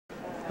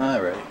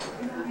Alright.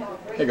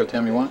 Here you go,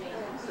 Tim. You want?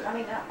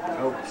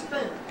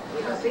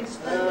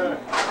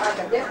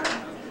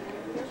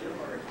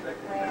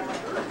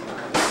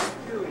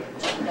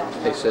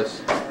 Hey,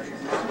 sis.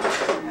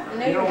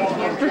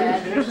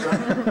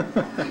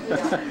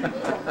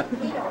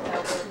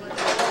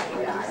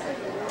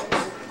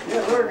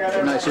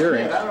 Nice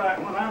earrings. I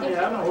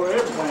know where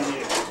everything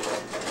is.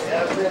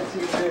 Yeah, I bet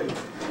you do.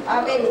 I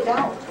bet you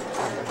don't.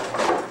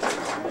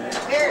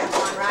 There's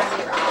one right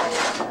here.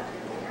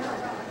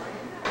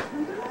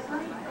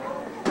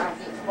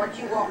 What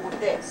you want with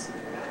this?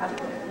 I'm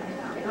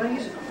going to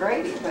use it for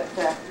gravy, but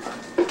well,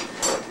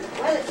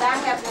 I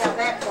have to have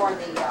that for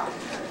the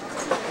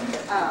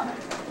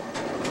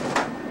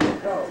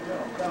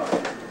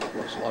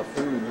Looks a lot of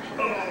food. I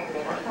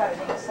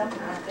probably need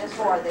something like this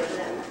for this.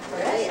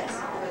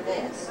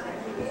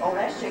 Oh,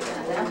 that's chicken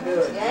and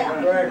that. Yeah.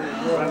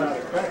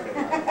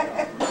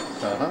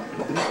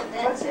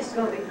 What's this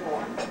going to be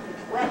for?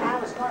 Well, I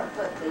was going to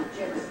put the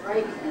chicken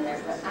gravy in there,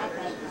 but I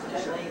think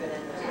just leave it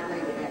in there.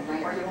 Leave it in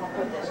there. Or you want to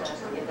put this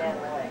just to get that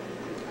away?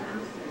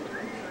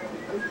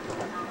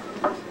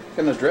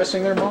 Got no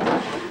dressing there, Mom?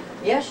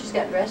 Yeah, she's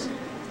got dressing.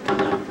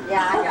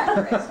 Yeah, I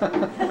got dressing.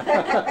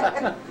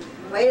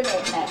 Wait a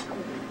minute now.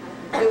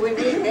 Do we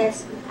need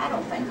this? I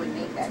don't think we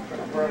need that for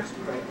the roast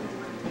gravy.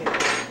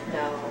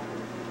 No.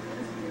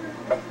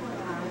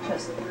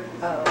 Because,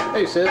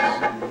 Hey, sis.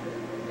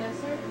 yes,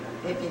 sir.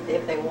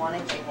 If they want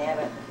it, they have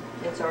it.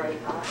 It's already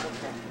hot.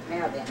 Okay.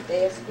 Now then,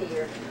 this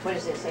here. What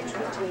is this,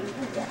 extra tea?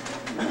 Yeah.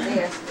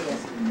 This,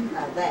 this.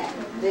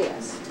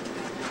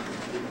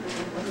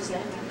 What is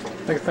that?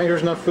 Think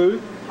there's enough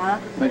food? Huh?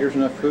 Think there's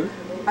enough food?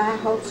 I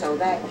hope so.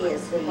 That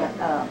is the,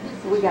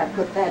 we got to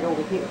put that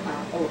over here.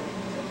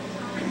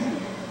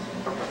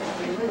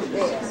 Remove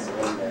this.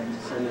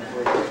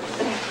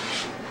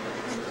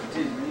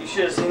 You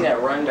should have seen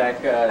that run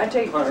back. I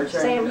tell you,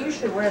 Sam, you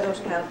should wear those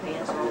kind of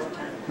pants all the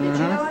time. Did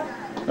you know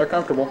it? They're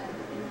comfortable.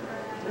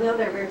 No,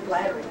 they're very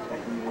flattering.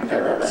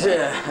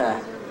 Yeah.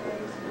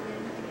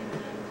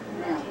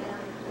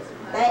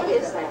 Now,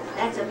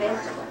 that's a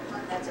vegetable.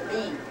 That's a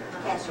bean.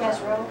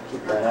 Casserole.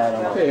 Keep that hat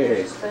on.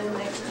 Hey. Spoon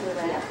next to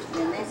that.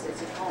 And this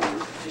is a cone.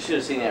 You should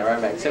have seen that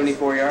run back.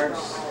 74 yards.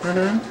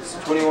 It's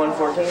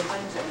 21-14.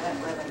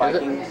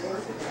 Vikings.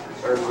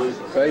 Or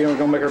losing. So you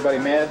gonna make everybody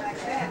mad? I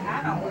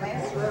don't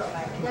mess with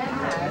like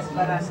that,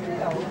 but I still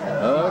don't.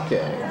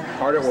 Okay.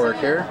 Hard at work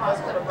here.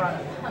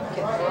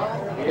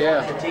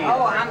 Yeah.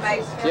 Oh, I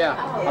make. Yeah.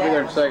 I'll be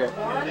there in a second. I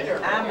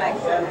make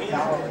those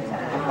all the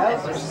time.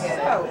 Those are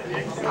so.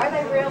 Are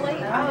they really?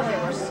 Oh, they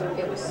were so,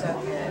 it was so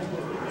good.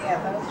 Yeah,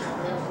 those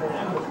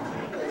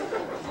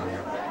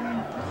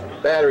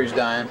are. Battery's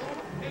dying.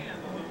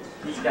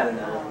 He's got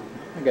another one.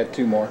 I got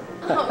 2 more.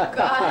 Oh,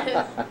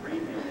 God.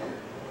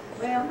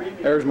 Well,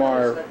 There's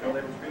more.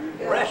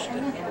 rest.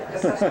 You know,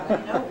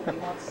 you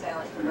want to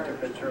sell it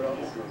first.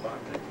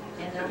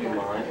 Do you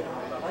mind?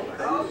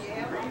 Oh,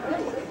 yeah.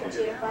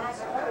 Consider buying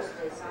some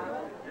roasted.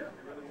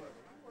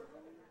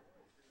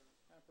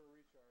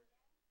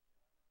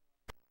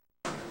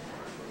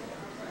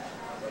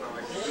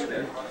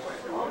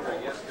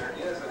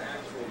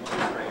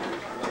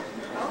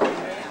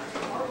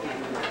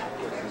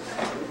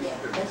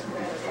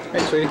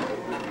 Hey, sweetie.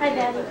 Hi,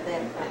 Daddy.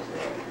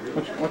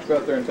 Why don't you go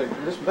out there and take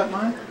this? Was that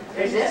mine?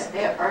 Is this?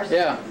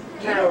 Yeah.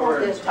 Turn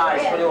over.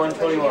 Ties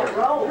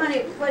 21-21. Honey,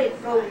 put it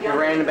through. You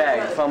ran the bag.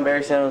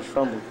 Fumberry sandwich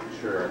fumble.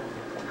 Sure.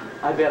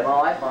 I bet my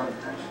life on it.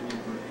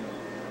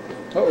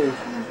 Uh-oh.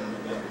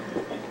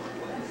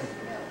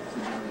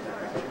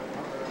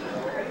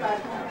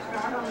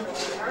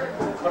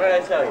 What did I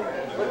tell you?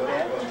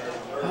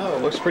 Oh,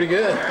 it looks pretty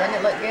good. Doesn't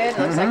it look good? It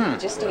looks like you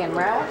just stand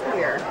right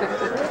here.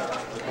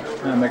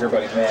 I'll make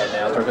everybody mad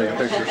now. Start taking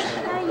pictures.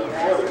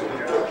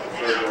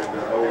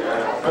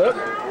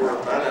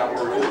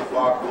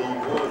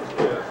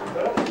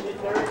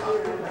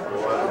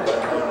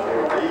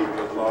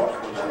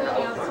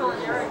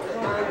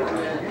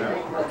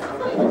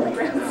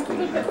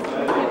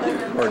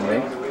 Pardon me.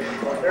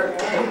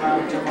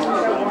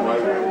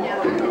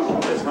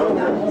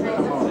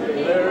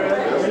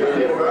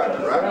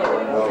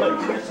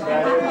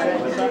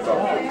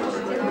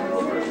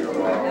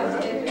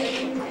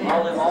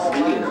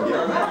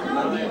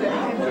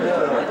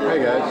 Hey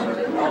guys.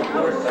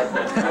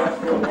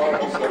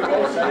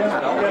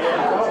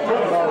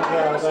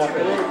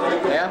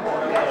 Yeah?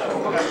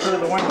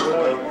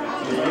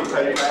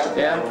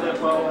 Yeah?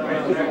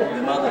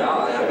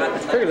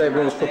 Figured they were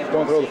going to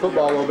throw the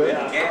football a little bit.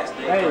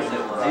 Hey, you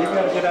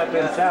gotta get out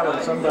there and chat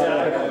with somebody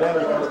like that.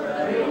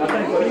 I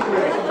think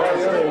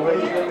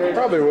we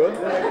Probably would.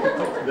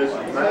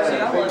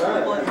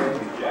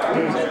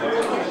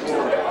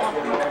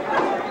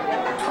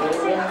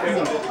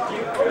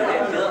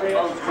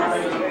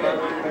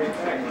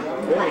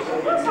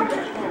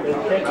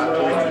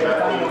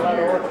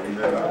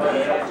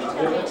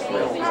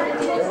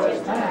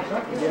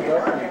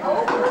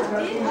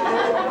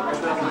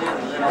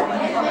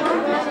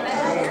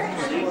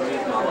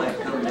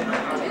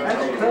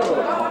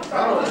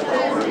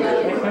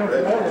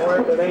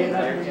 but they ain't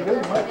nothing you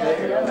can do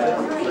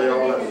much.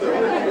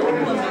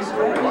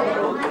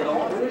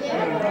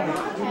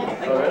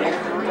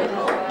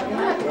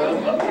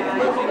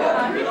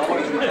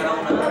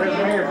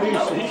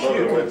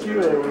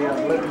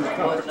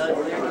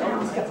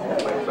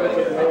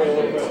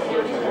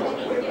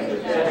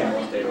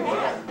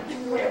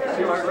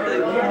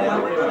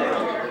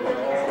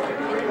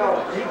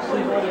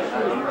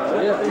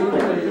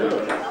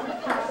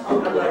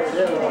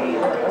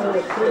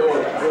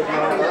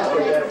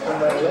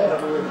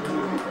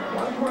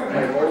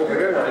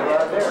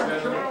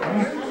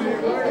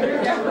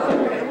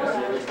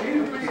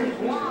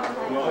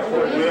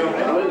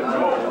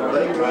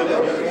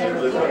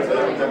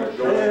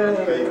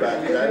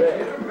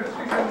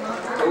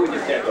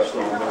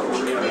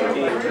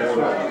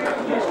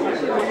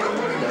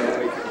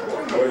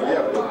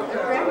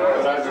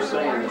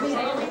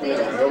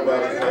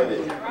 Nobody's had it.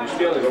 You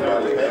still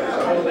nobody's had it.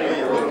 I don't think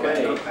it's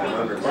okay.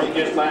 You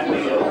just might be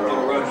in a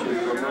rush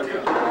for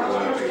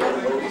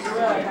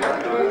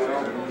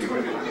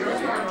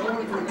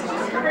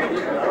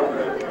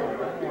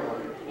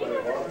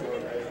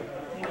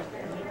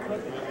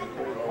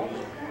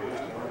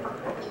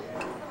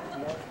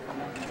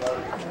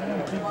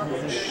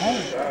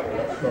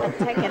I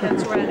take it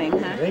it's running,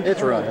 huh?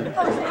 It's running,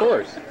 of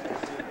course.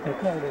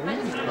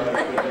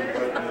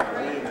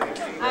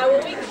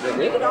 Well,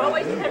 we could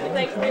always come to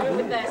Thanksgiving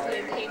with us.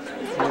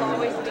 We'll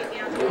always be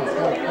down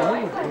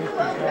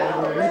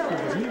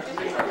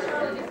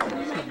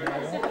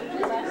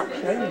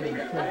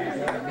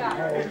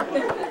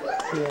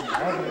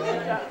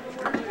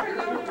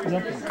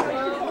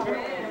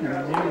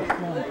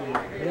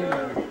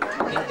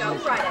We can go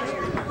Friday.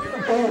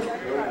 Oh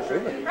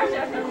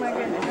my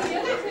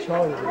goodness.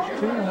 Charlie was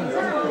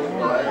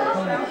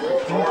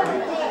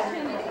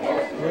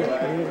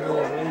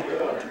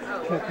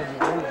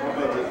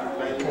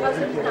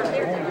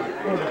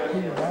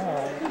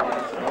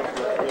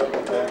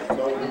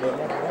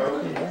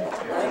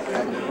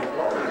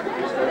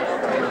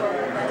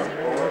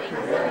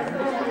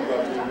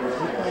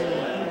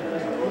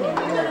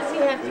Does he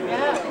have to go?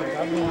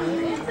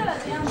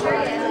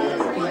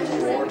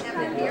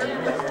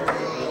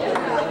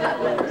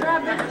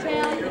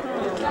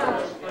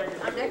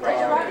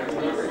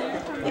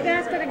 You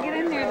guys gotta get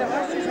in there, the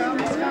oysters are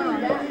almost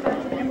gone.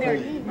 And they're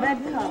mud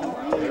colored.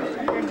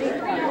 They're deep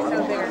colored, so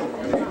they're...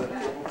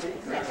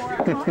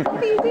 What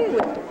do you do?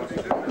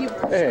 You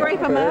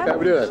scrape them up? How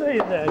we doing? Say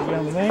that,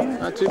 young man.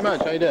 Not too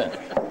much. How you doing?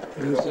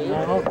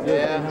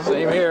 Yeah,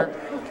 same here.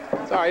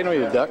 It's all right. You don't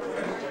need a duck.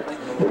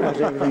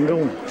 How's everything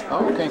going?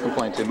 Oh, can't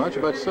complain too much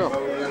about yourself.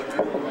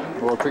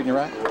 The world treating you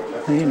right?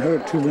 I ain't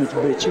heard too much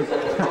about you.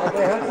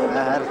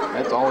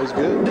 That's always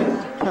good.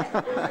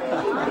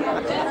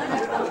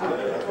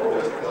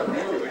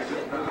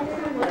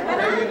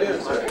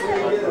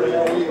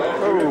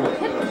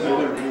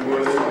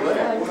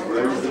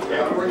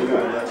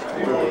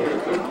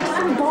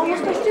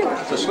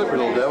 It's a slippery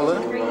little devil,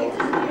 isn't it?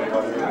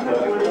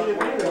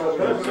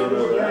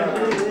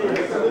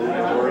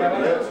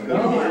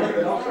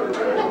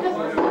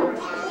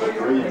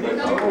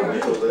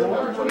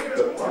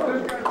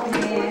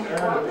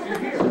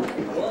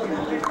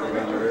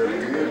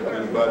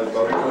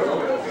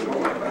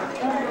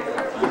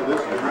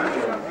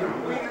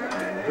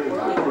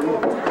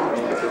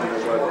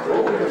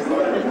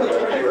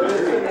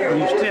 Are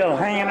you still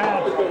hanging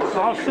out in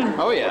Austin?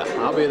 Oh yeah,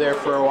 I'll be there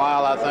for a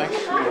while, I think.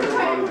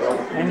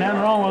 Ain't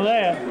nothing wrong with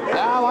that.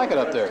 Yeah, I like it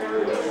up there.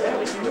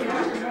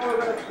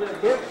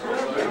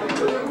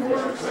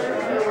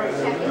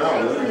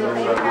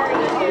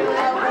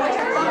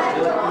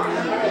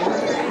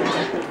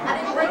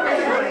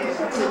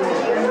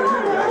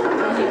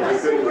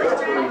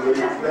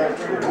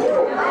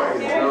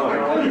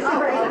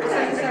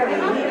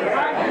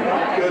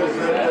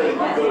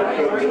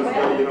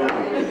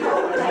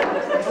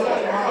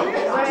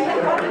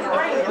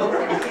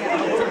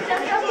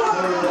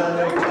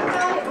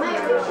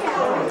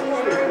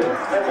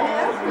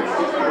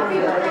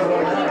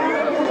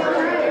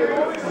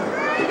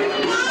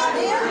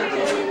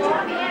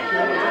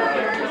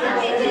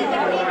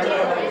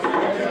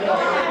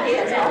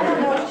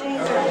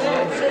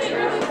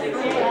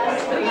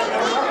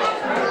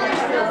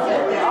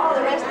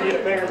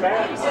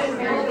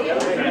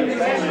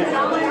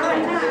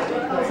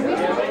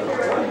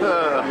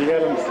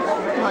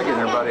 I'm not getting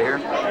everybody here.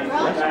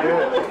 That's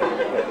good.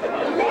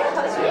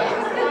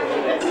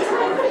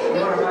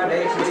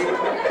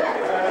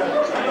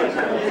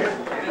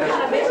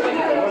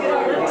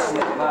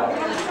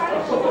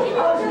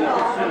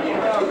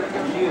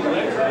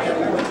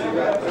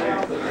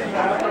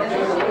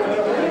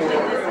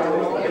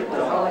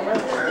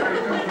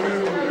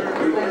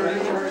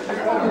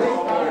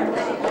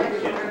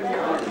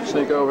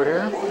 Sneak over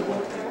here.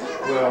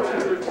 Well,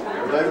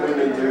 they went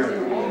in there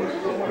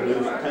and it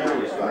was a town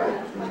site.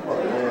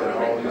 And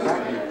all these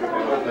people,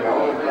 they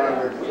all tried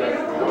their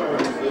protection on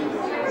Francine.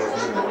 Was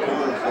in the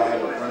town side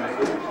of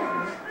Francine.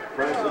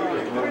 Francine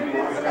is one of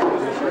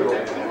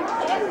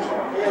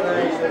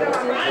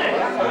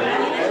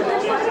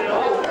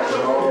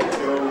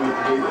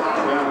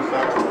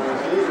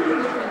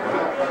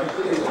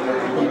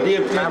You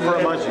dipped Time for a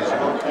munchies.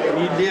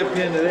 You dipped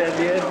into that,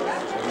 did?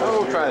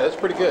 Oh, try that. It's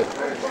pretty good.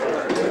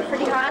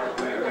 Pretty hot?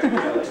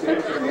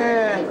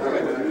 Yeah.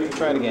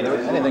 Try it again. I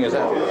didn't think it was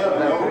that.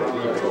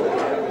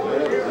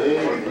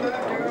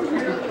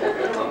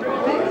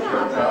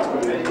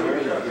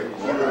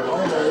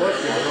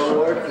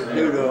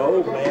 Do the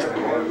old man.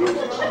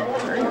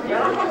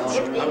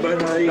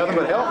 Nothing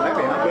but help,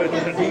 maybe.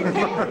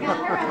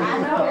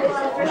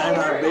 Might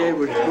not be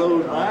able to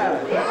close my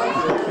eyes.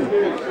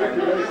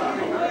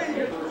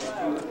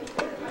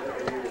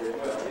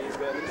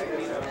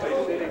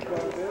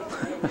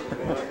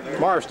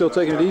 Marv's still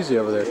taking it easy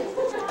over there.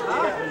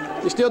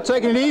 He's still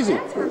taking it easy.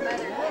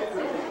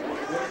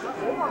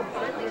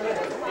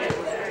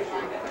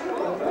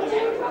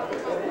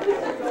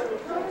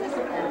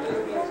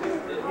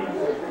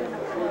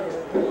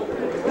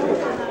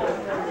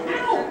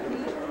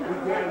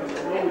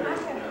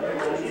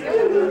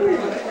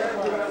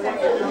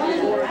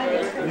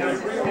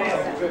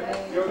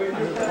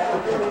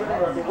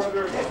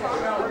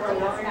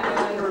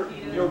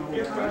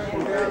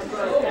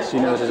 She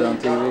knows he's on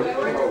TV.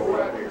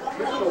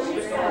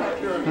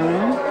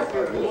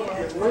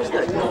 Where's the?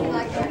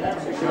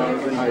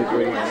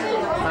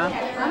 Huh?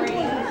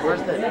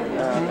 Where's the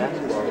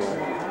basketball?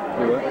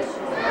 What?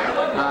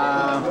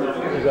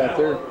 Is that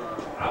there?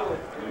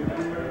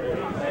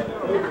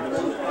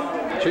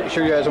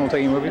 Sure you guys won't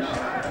take any movies?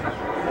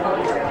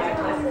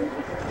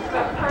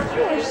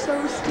 You are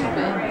so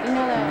stupid. You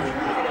know that.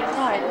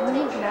 Why? It doesn't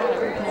even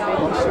matter.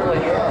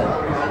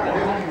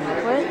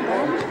 What?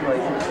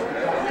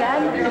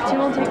 Dad, if Tim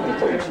will take the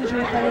pictures, will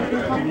you play with me?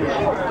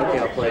 Okay,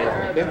 I'll play it.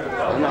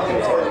 I'm not going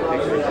to take the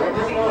pictures.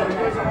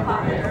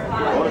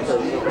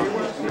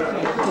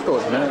 We'll go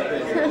with a minute.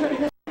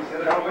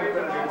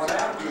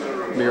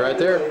 Be right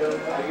there.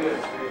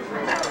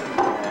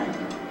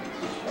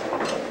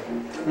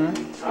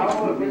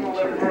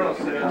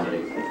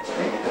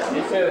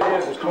 He said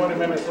his is 20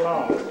 minutes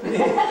long.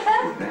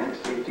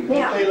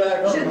 Now,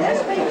 should this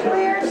be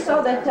cleared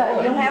so that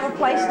you'll have a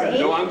place to eat?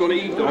 No, I'm going to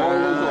eat all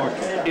those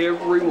oysters,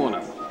 every one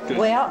of them.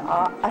 Well,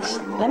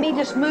 let me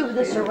just move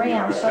this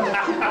around so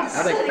that you can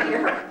sit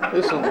here.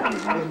 This will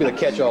be the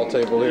catch-all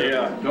table here.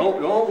 Yeah,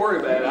 don't worry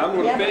about it. I'm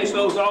going to finish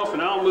those off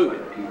and I'll move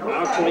it.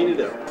 I'll clean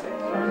it up.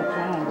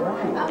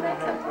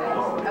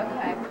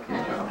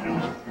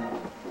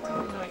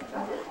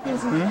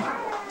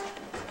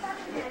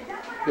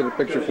 Get a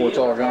picture before it's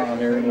all gone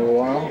here in a little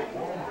while.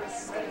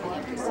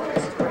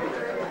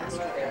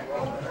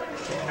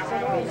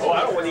 Oh, I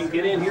don't want to even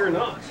get in here or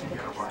not.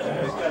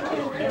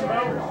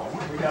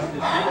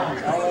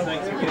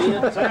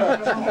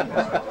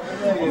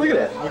 Look at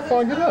that. You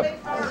fogged it up.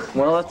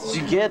 Well, that's what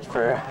you get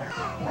for.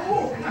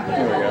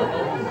 There we go.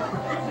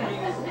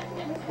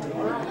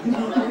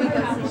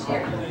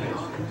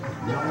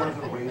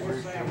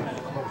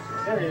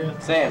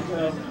 Sam.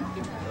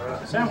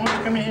 Sam, why don't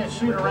you come in here and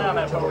shoot around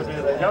that over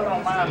there? Y'all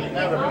don't mind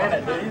another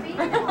minute, do you?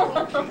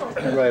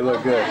 Everybody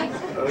look good.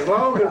 As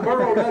long as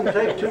Burrow doesn't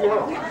take too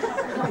long.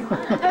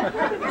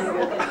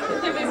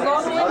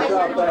 I'll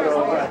drop that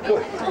over right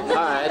quick.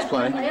 Alright, that's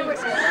plenty.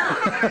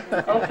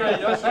 Okay,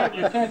 just have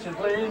your attention,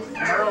 please.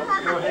 Burrow,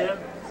 go ahead.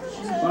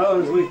 As long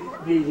as we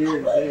be here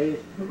today,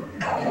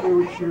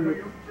 we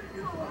should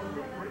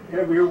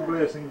have your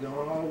blessings on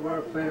all of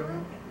our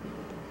family.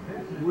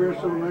 We're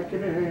so lucky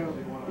to have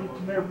each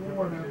and every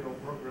one of them.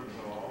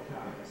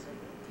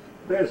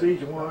 Bless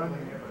each one,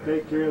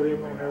 take care of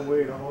them on their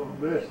way home.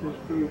 Bless this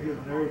food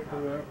and nourish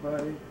for our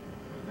body.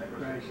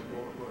 Christ.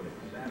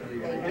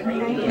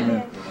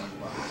 Amen.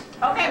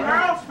 Okay,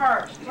 Merle's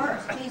first.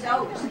 He's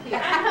oldest. I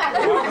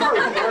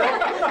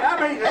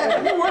mean,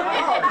 you work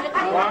hard.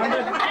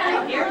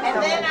 And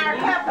then our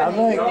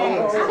couple. I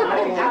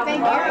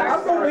think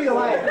I'm going to be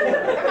last.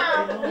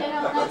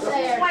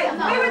 Wait, we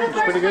were the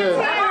first Pretty good.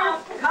 ones here.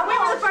 We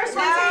were the first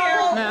ones here.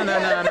 No,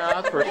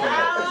 that's the first one.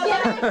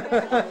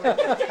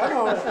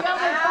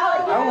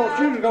 I want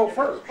you to go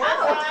first.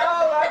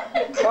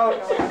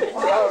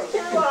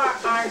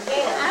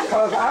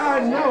 Because I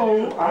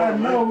know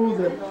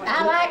that. I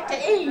like to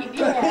eat,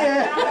 yeah.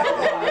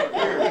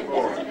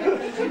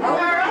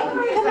 Merle,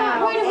 come on,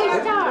 where do we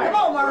start? Come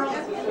on, Merle.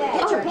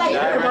 Get your plate. Is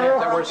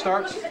that where it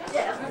starts?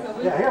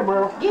 Yeah, here,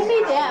 bro. Give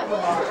me that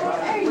one.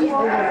 There you go.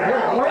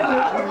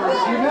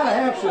 You gotta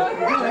have some.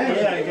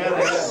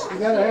 You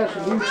gotta have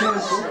some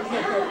utensils.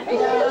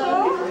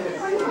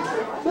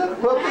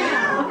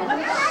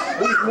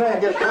 These men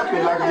get puppy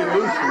like they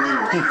loose from you.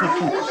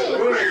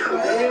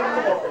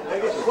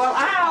 Well,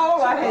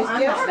 Iola has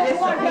just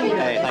disappeared.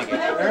 Hey, thank you.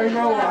 There you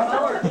go.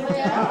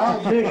 I'll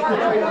dig it.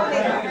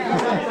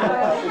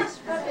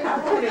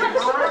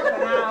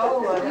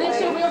 Next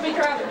year we'll be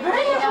driving.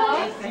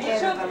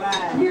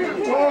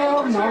 Well,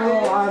 no,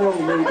 I don't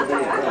need to be.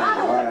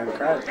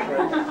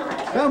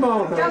 Come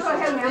on,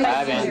 honey.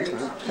 Dive in.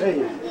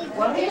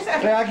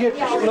 Hey, I get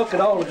to look at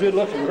all the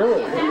good-looking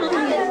girls.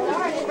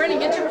 Brittany,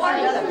 Honey, get your water.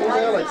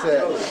 Where's Alex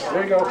at?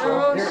 There you go.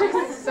 Oh,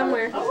 she's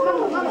somewhere.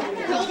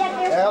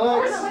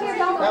 Alex?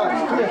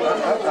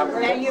 Alex, come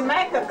here. Now you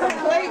make a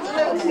complete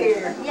loop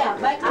here. Yeah,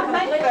 I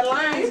make the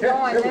lines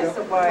going this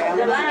way.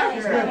 The line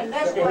is going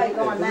this way,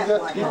 going that way.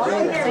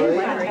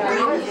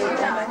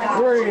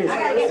 Where is it?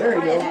 There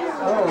you go.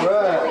 All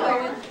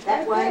right.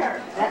 That way,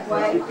 that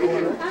way.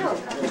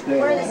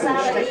 Where the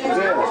side is.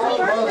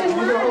 Mother, you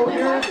know over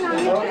here?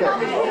 Okay.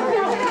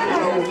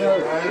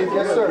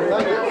 Yes, sir.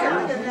 Thank you.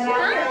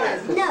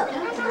 No.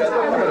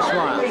 I'm gonna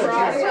smile.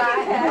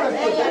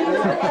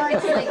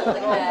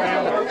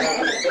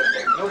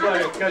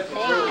 Nobody will catch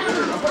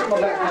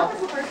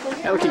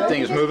That'll keep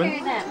things moving.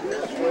 Here,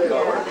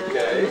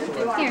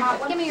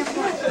 give me your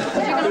fork.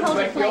 You're going to hold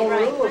the plate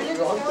right.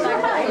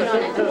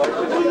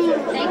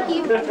 Thank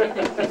you.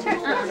 Turn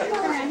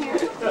around here.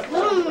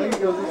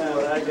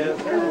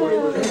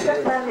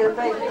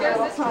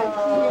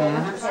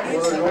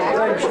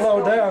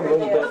 Slow down a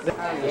little bit.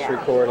 Just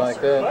record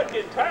like that. I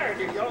get tired.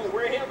 You all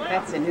wear him out.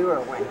 That's a newer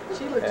one.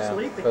 She looks Yeah,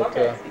 sleepy. but She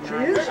is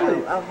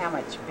sleepy. Oh, how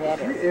much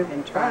better than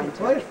Find trying a to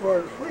place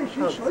for her to sleep. poke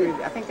She's sleepy.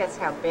 through. I think that's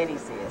how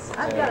Betty's is.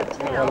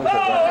 Yeah. Oh,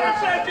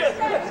 that's not just.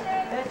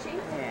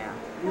 Yeah.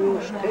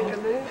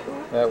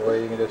 That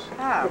way you can just,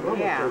 Oh,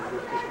 yeah.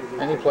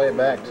 and you play it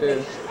back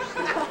too.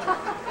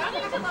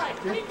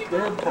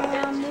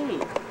 How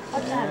neat.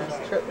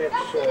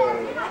 It's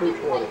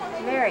 220.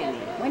 Very neat.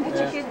 When did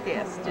you get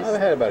this? I've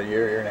had about a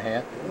year and a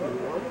half.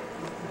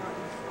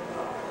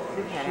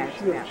 We've had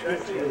ours about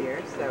 50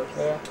 years, so.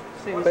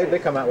 Yeah. They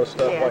come out with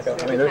stuff Yes,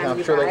 like, I mean,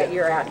 I'm sure they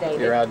you're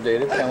outdated. you're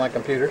outdated, kind of like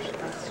computers.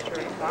 That's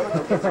true. I'm gonna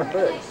go get some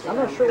books. I'm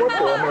not sure what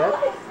to. I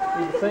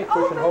mean, you'd think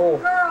pushing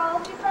whole.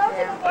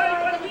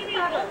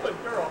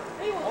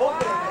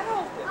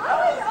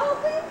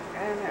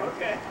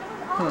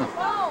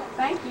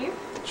 Thank you.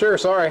 Sure,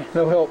 sorry,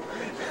 no help.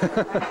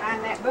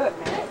 Find that book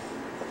now.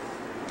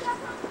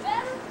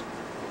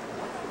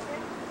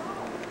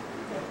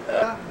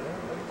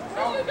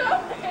 There you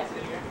go.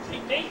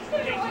 Deep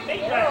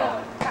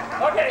down.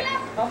 Okay.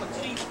 I'm a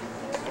cheat.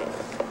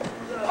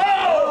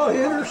 Oh!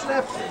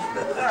 Intercepted.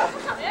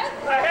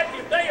 I had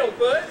your nail,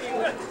 bud.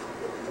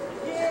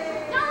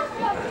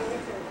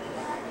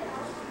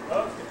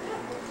 Okay.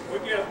 We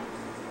go.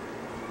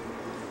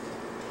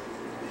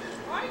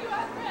 Why are you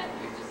out there?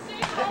 You're just sitting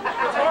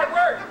It's hard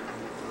work.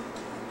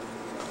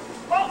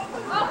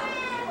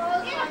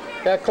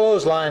 That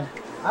clothesline.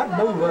 I'd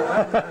move her.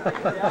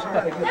 That's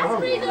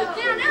where you go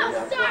down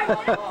outside.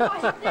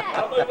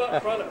 I'll move up in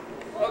front of him.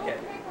 Okay.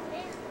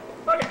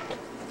 Okay.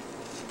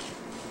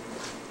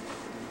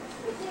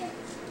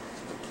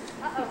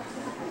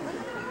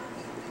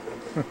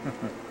 Run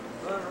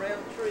around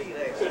the tree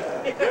there.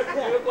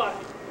 Good luck.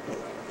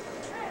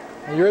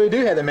 You really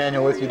do have the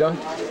manual with you, don't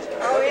you?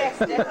 Oh, yes,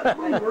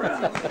 definitely.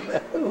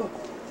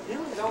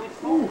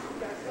 Oh,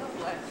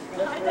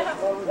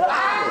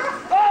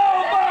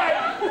 my!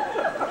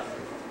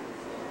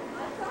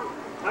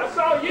 I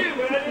saw you,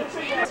 but I didn't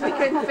see you. We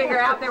couldn't figure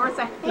out there was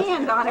a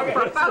hand on it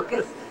for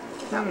focus.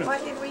 So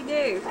what did we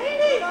do?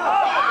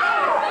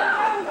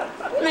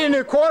 We need a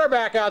new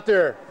quarterback out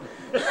there.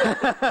 Who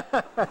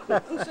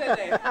said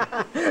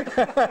that?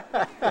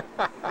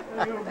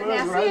 But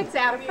now see, it's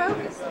out of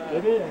focus.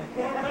 It is.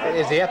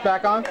 Is the F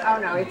back on? Oh,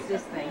 no, it's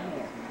this thing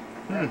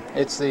here.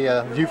 It's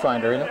the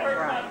viewfinder, isn't it?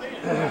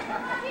 Right.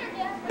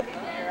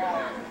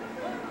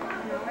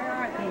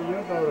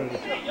 Your daughter is.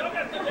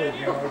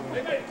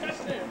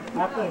 I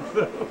think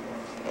so.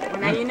 Well,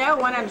 now you know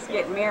one of them's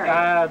getting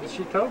married.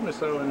 She told me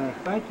so in her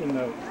thank you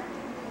note.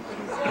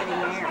 She's getting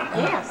married.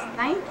 Yes,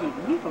 thank you.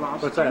 You've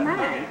lost What's your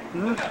that?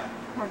 mind.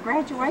 Her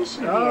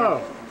graduation Oh,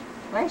 gift.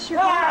 Bless your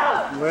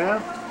heart.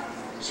 well,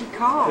 She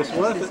called. It's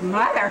what? It's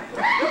mother.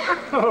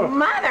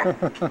 Mother.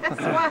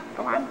 That's what.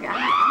 Oh, I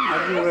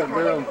knew that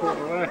girl in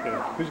Puerto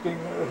Rico. Who's getting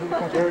who's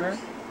going to marry?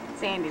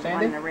 Sandy's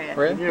Sandy? wearing the red.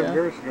 Red? Your Yeah.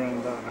 Gert's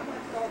granddaughter.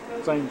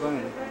 Same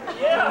thing.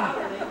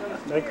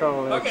 They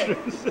call that. Okay.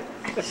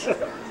 She's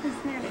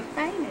nearly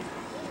fainted.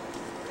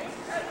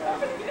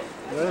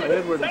 Well,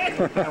 Edward,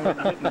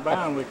 getting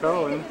bound, we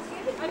call him.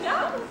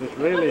 It's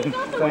really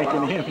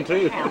thanking him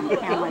too.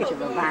 How much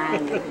of a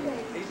vine is it?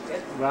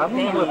 Well, I don't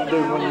know what to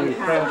do when you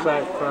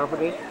transact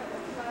property.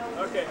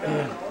 Okay. No,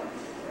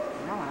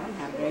 I don't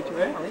have a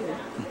well either.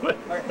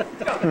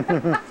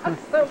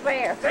 That's so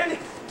fair.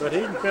 But he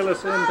can fill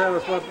us in and tell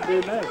us what to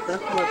do next.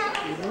 That's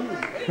what you need.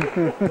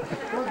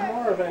 There's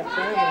more of that,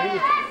 Sam.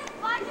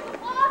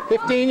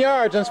 15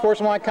 yards,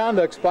 unsportsmanlike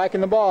conduct,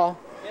 spiking the ball.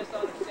 It's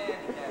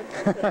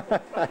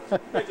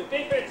a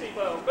defensive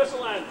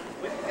misalignment.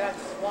 We forgot to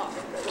swap.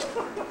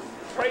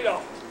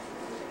 Trade-off.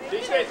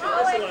 Defensive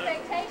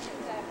misalignment.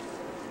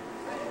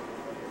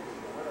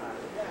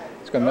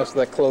 It's going to mess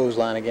with that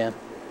clothesline again.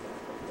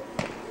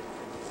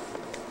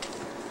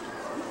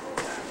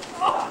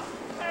 Oh,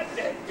 that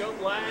dead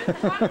line.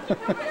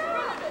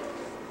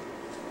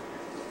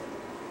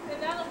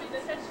 And that'll be the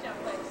touchdown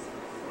place.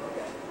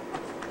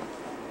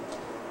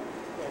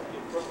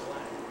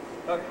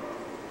 Okay.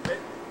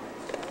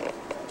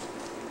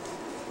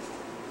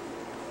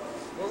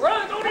 We'll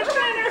run, go to the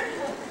center.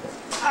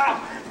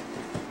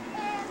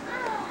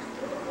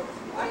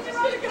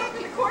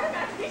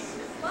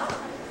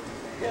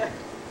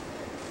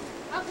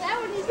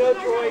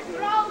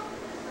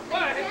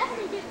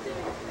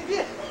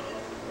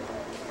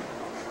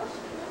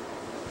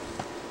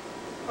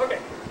 Okay,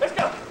 let's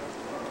go.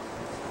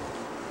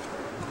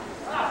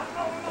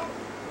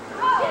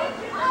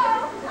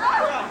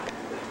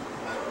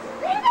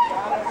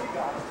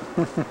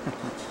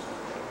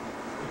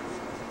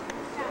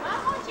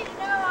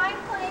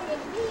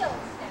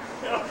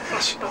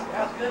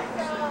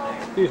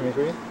 Excuse me,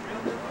 sweetie.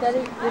 Daddy,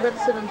 you're about to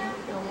sit on.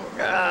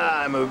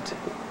 Ah, I moved.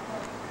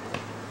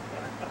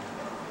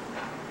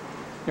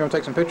 You want to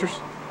take some pictures?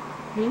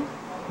 Me?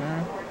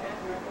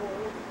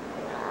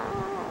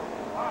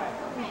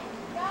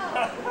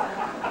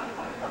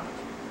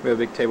 We have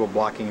a big table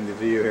blocking the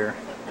view here.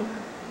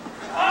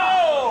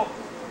 Oh!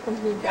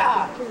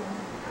 God. You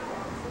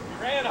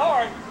ran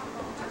hard.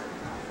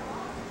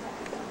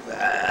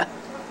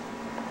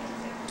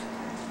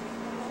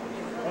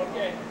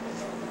 Okay,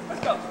 let's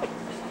go.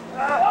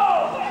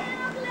 Oh!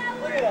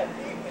 Look at that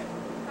defense.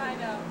 I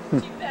know.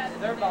 She batted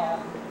Their it ball.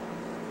 down.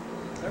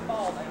 Their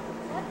ball, man.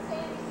 That's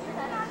Sandy. I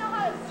don't know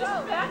how to throw.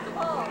 Just bat the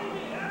ball.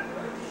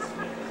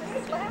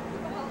 Slap the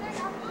ball.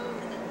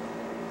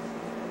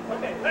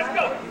 Okay, let's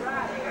go.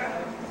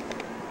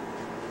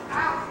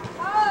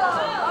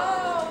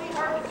 Oh, he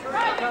hurt his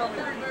right in the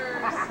numbers.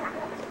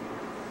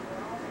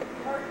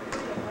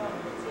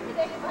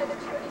 Intimidated by the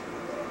tree.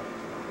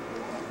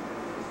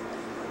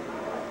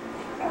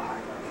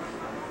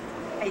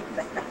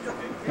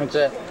 What's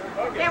that?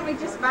 Can't we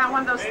just buy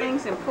one of those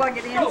things and plug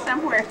it in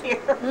somewhere here?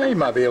 Yeah, you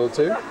might be able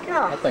to.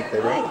 I think they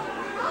will.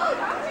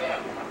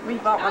 We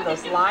bought one of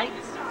those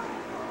lights.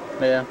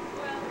 Yeah.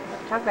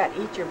 Talk about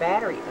eat your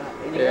battery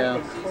up and Yeah.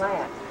 everything's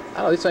flat. I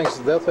don't know, these things,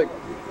 they'll take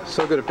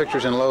so good at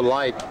pictures in low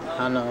light.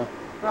 I know.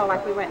 Well,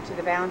 like we went to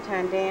the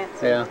Valentine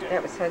dance. And Yeah.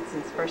 that was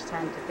Hudson's first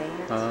time to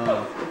dance.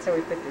 Oh. And so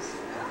we put this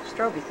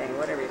strobe thing,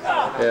 whatever you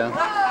call it. Yeah.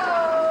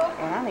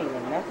 And I needed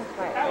nothing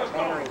flat. That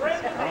battery was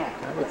flat.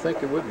 I would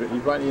think it would be.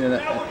 You might need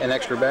an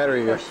extra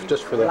battery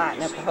just for the...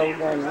 Lighting up the whole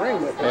darn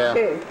room with Yeah. it,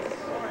 too.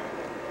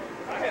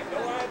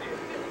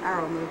 Our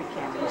old movie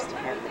camera used to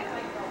have that.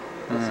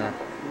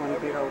 One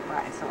big old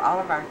light. And so all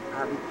of our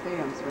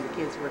films when the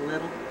kids were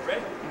little,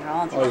 and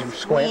all Always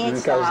squinting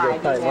because of the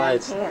bright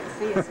lights. You can't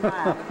see a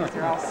smile because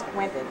they're all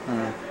squinted.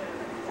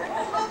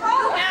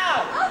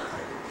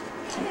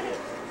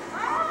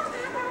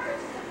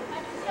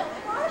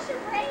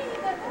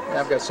 Yeah,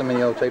 I've got so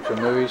many old tapes of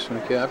movies from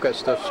the kid. I've got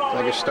stuff,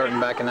 I guess, starting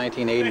back in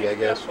 1980, I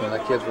guess, when the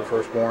kids were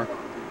first born.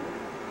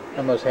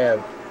 I must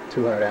have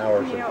 200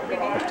 hours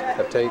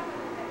of tape.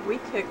 We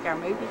took our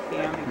movie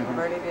film and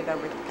converted it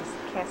over to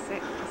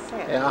cassette,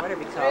 Yeah. or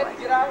whatever you call it.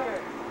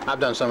 I've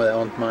done some of that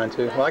on mine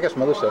too. Well, I got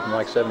some other stuff from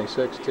like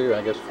 '76 too.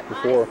 I guess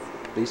before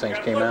these things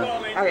came out.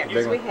 Oh yeah, The big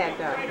because we one. had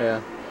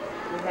Yeah,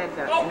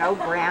 an old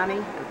Brownie,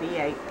 a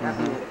V8, I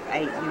mean,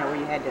 8, you know, where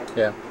you had to.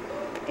 yeah.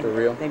 and For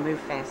real. They move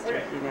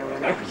faster, you know,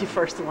 whenever you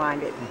first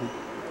wind it.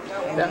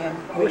 And Yeah. then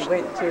we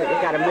went to, we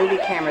got a movie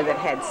camera that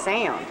had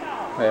sound.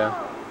 Yeah,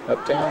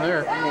 uptown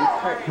there. And then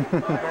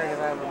converted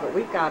over. But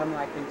we got them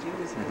like when Jude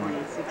was born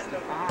in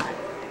 '65.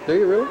 Do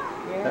you really?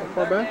 Yeah. That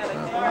far back?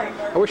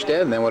 Oh. I wish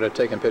Dad and them would have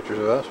taken pictures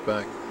of us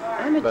back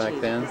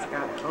then. It's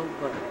got a whole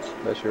bunch.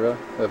 That's your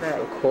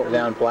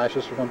down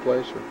flashes from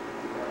someplace. Or?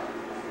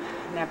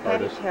 Now,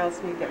 Patty Artists.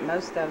 tells me that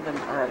most of them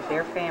are of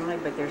their family,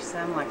 but there's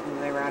some like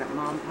when they were out at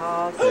Mom and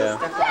Pa's and Yeah.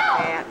 stuff like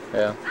that.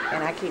 Yeah.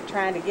 And I keep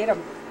trying to get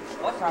them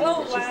from her,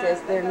 but she says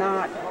they're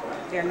not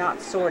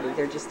sorted.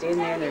 They're just in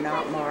there. They're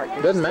not marked.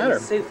 They're Doesn't just in matter. a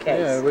suitcase.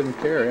 Yeah, I wouldn't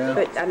care. Yeah.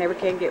 But I never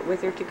can get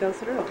with her to go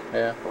through them.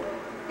 Yeah. I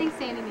think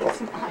Sandy needs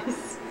some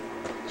ice.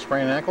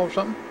 Sprain an ankle or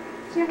something?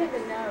 She hit the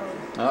nose.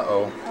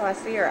 Uh-oh. Oh, I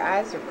see her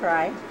eyes are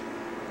crying.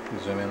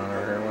 Zoom in on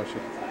her here, won't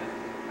you?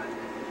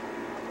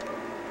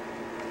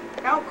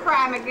 Don't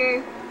cry,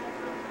 Magoo.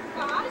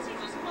 God, is he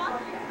just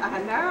walking? I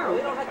know.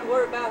 We don't have to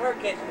worry about her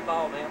catching the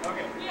ball now.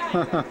 Okay. Yeah.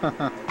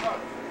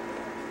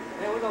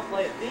 Now we're going to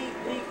play a deep,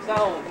 deep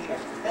zone here.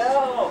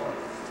 Oh!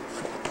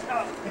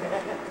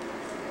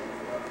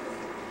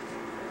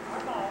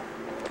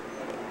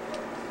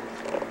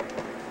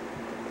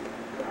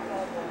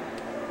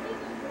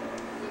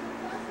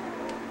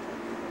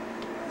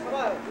 Come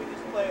on, we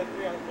just play a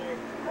 3-on-3.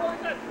 Oh,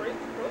 that's free.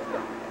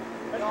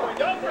 That's free.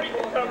 Y'all free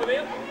to cover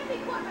them.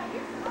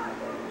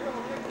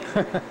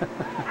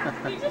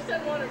 He just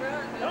doesn't want to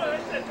run. No,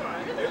 that's all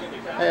right.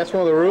 Hey, that's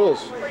one of the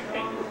rules.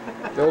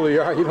 The older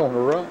you are, you don't want to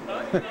run.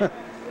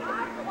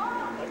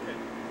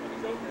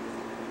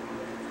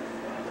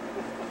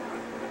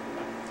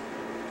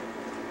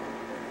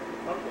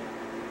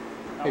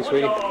 Hey,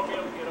 sweetie. Okay.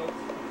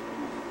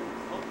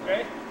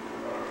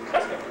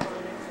 Let's go.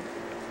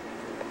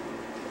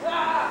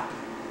 Ah!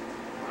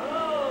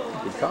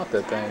 Oh! You caught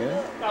that thing,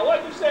 yeah? Now,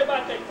 what did you say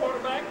about that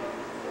quarterback?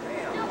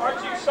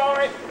 Aren't you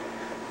sorry?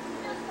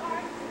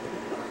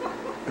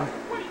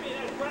 What do you mean?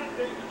 That's right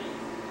there you need.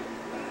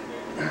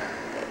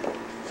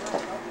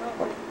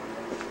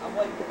 I'm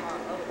waiting for my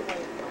other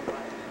player to come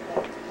back.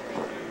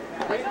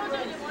 I told you I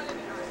didn't want to be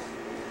hurt.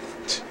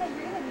 Hey,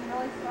 you're gonna be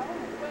really slow.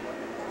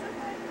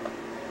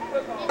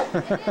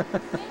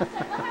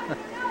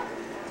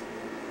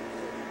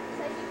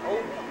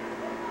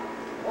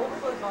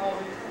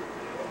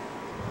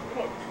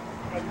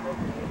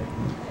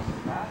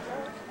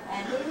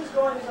 And who's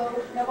going to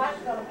go?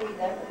 Nobody's going to be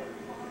there.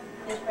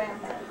 His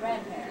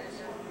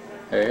grandparents.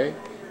 Hey.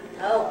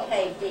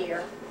 Okay,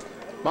 dear.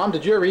 Mom,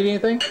 did you ever eat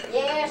anything?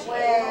 Yes,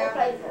 well,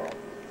 pay for it.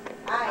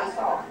 I ate.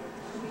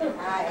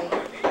 I ate.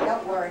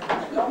 Don't worry.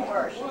 Don't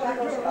worry. She's not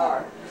going to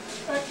starve.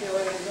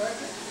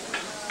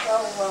 So,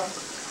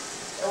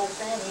 old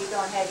Sammy, you're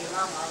going to have your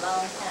mama a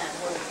long time,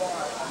 whether you're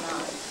born or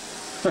not.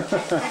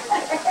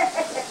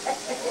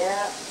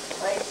 Yeah,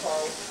 way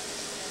close.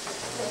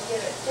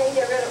 Can't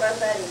get rid of us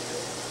that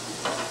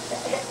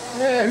easy.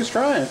 Yeah, who's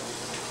trying?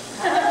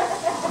 I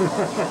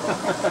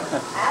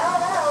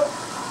don't know.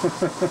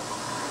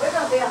 We're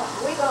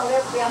gonna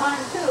live to be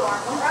 102,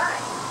 aren't we?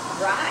 Right.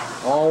 Right.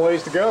 Long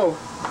ways to go.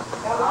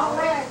 Got a long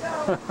way to go.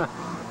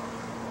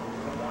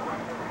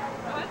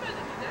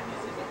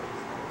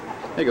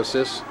 There you go,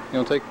 sis. You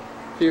want to take a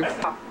few?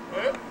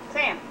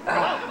 Sam. Come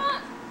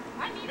on.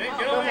 I need one.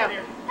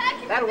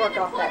 That'll work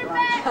off that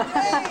lunch.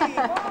 Hey,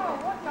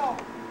 whoa, what the?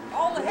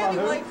 All the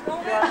heavyweights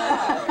going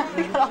out.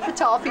 Look at all the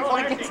tall people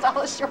against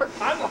all the short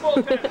people. I'm a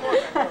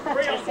full-time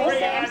person.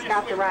 Sam's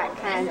got the right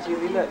kind,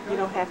 Julie. Look, you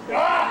don't have to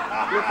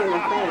look in the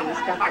thing. It's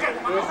got this.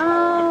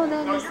 Oh,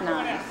 that is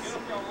nice.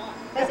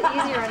 Makes it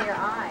easier on your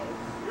eyes.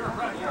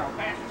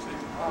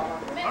 All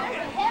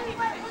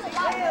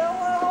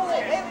the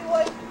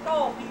heavyweights and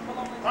tall people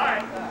on the All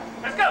right,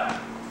 let's go.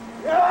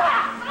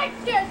 I'm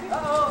scared.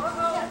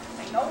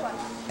 Ain't no one.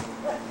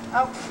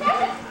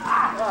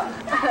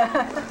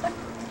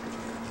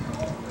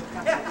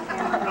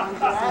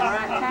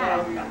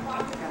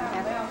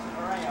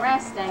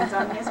 Grass stains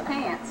on his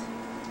pants.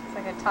 It's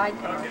like a Tide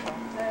commercial.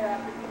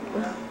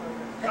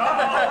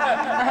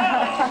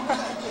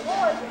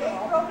 Boys, you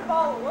can't throw the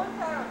ball at one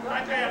time.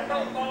 Right there,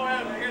 throw the ball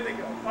out, and here they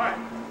go. All right,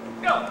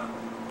 go.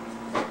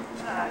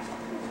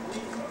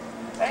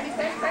 Sandy,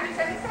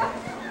 stop.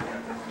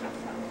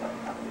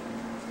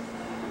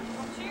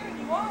 I'm cheering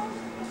you on.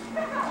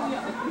 They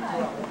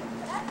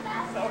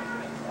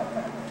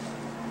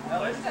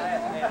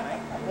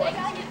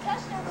gotta get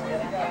touchdowns too.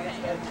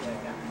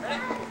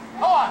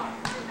 Oh,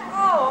 no.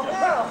 Oh,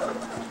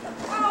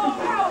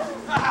 no.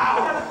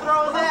 Gotta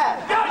throw that.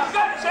 Go, you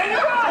got it, Sandy,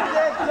 go.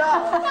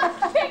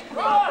 Kick the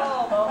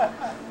ball.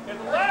 It's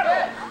a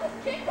lateral.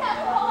 Kick that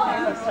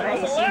ball. It's a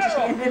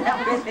lateral. Ended up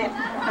with it.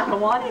 I don't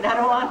want it. I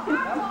don't want it.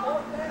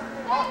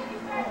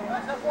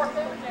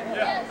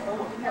 Yeah.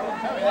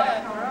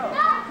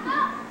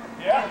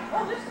 Yeah.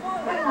 Oh, this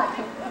one.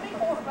 Let me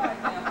quarterback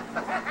now.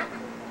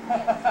 I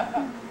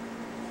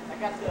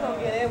got to go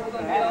get it. We're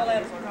going to get all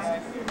that.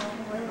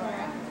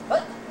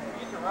 What?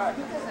 Get your right.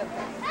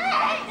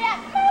 Hey, Dad,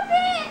 move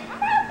it.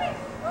 Move it.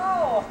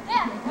 Oh.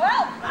 Yeah,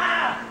 well.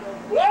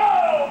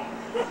 Whoa!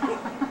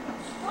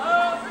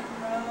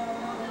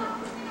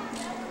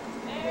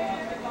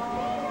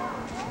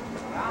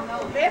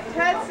 Lift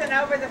Hudson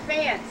over the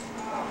fence.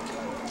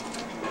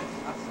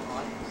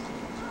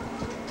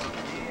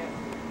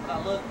 I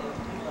look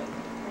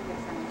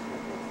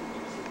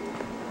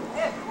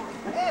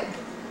Ed.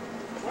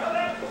 Well,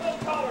 that's a little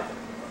taller.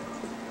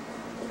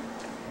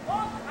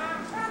 Look,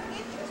 I'm trying to get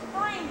you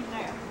spring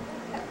now.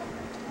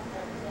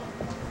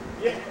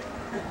 Yeah.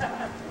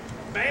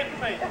 Man for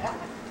man.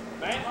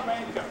 Man for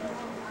man, go.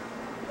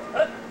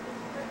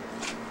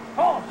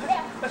 Come on,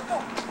 let's go.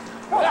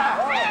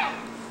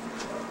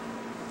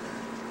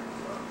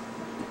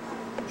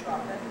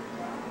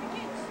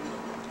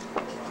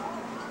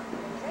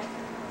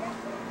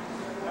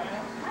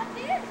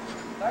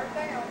 Third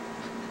down.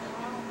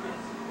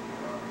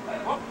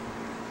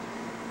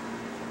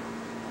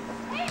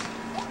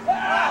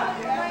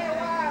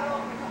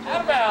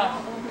 Out of bounds.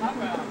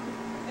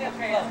 Yeah,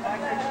 hands back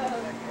there.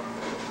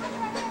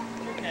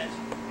 Good catch.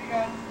 You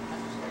got it.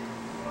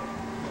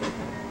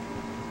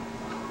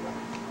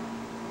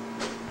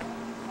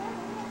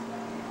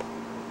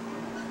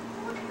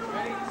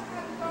 Ready?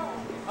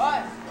 All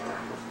right.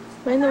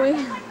 By the way.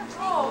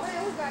 Oh,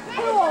 man, who's got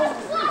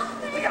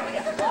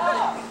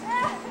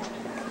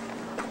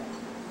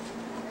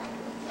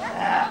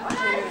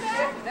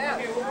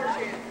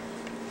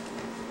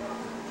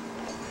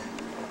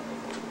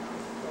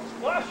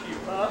Squash you,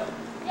 huh?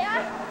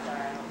 Yeah.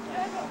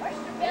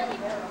 Where's your belly?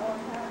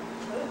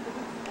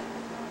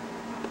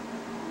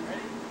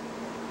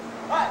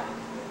 All right.